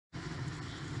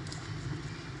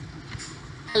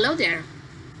Hello there.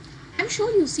 I'm sure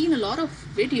you've seen a lot of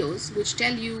videos which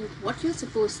tell you what you're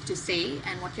supposed to say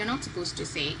and what you're not supposed to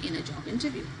say in a job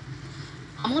interview.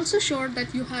 I'm also sure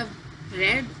that you have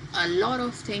read a lot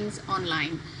of things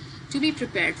online to be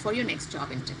prepared for your next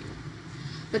job interview.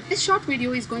 But this short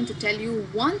video is going to tell you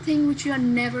one thing which you are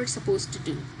never supposed to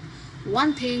do,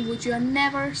 one thing which you are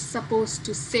never supposed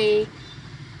to say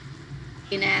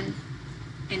in an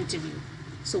interview.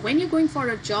 So when you're going for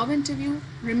a job interview,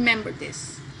 remember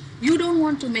this. You don't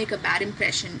want to make a bad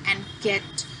impression and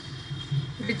get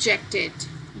rejected.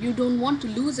 You don't want to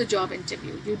lose a job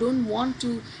interview. You don't want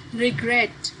to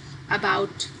regret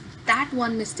about that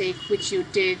one mistake which you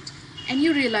did and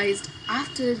you realized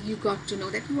after you got to know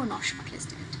that you were not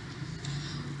shortlisted.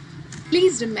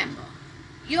 Please remember,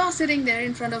 you are sitting there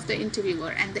in front of the interviewer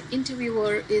and the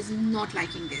interviewer is not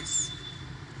liking this.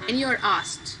 When you are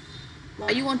asked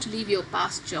why you want to leave your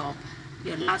past job,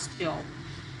 your last job,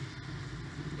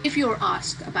 if you're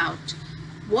asked about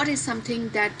what is something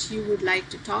that you would like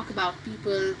to talk about,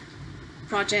 people,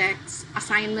 projects,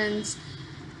 assignments,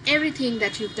 everything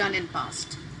that you've done in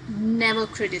past, never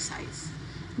criticize.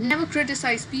 Never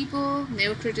criticize people,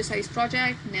 never criticize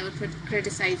project, never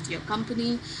criticize your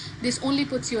company. This only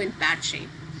puts you in bad shape.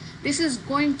 This is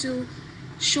going to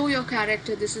show your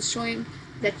character. This is showing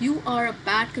that you are a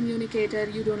bad communicator.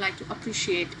 You don't like to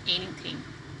appreciate anything.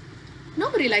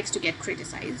 Nobody likes to get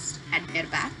criticized at their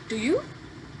back, do you?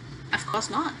 Of course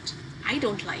not. I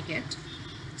don't like it.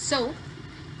 So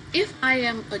if I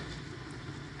am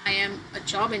a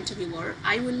job interviewer,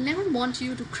 I will never want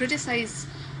you to criticize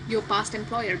your past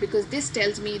employer, because this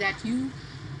tells me that you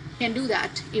can do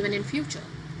that even in future.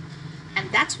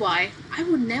 And that's why I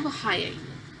would never hire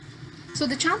you. So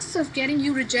the chances of getting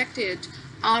you rejected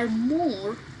are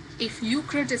more if you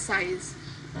criticize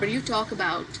or you talk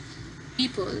about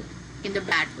people in the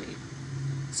bad way.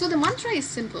 So the mantra is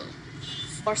simple.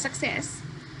 For success,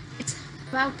 it's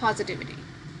about positivity.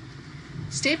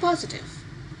 Stay positive.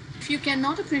 If you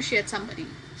cannot appreciate somebody,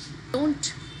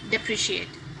 don't depreciate.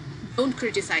 Don't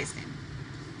criticize them.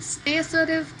 Stay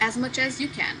assertive as much as you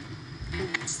can.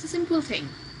 And that's the simple thing.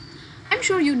 I'm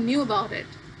sure you knew about it,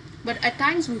 but at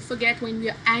times we forget when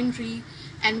we are angry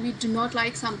and we do not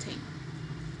like something.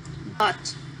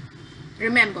 But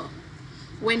remember,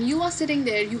 when you are sitting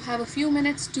there, you have a few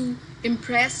minutes to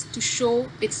impress, to show.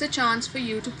 It's a chance for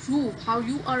you to prove how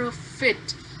you are a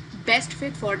best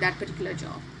fit for that particular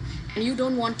job. And you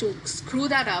don't want to screw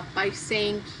that up by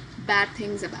saying bad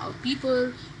things about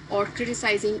people or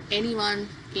criticizing anyone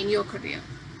in your career,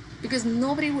 because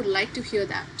nobody would like to hear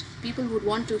that. People would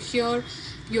want to hear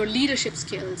your leadership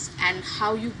skills and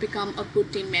how you become a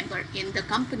good team member in the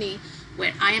company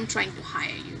where I am trying to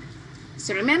hire you.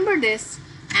 So remember this,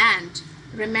 and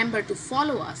remember to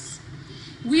follow us.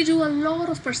 We do a lot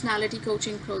of personality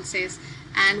coaching courses,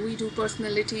 and we do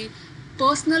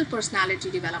personal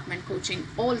personality development coaching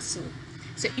also.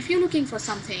 So if you're looking for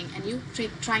something and you're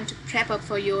trying to prep up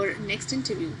for your next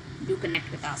interview, do connect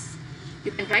with us.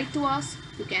 You can write to us,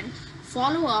 you can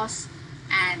follow us,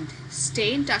 and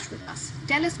stay in touch with us.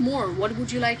 Tell us more. What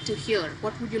would you like to hear?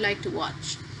 What would you like to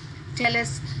watch? Tell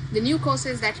us the new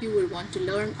courses that you will want to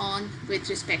learn on with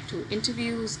respect to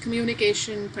interviews,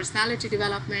 communication, personality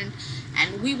development,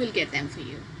 and we will get them for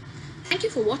you. Thank you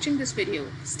for watching this video.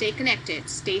 Stay connected,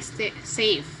 stay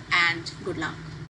safe, and good luck.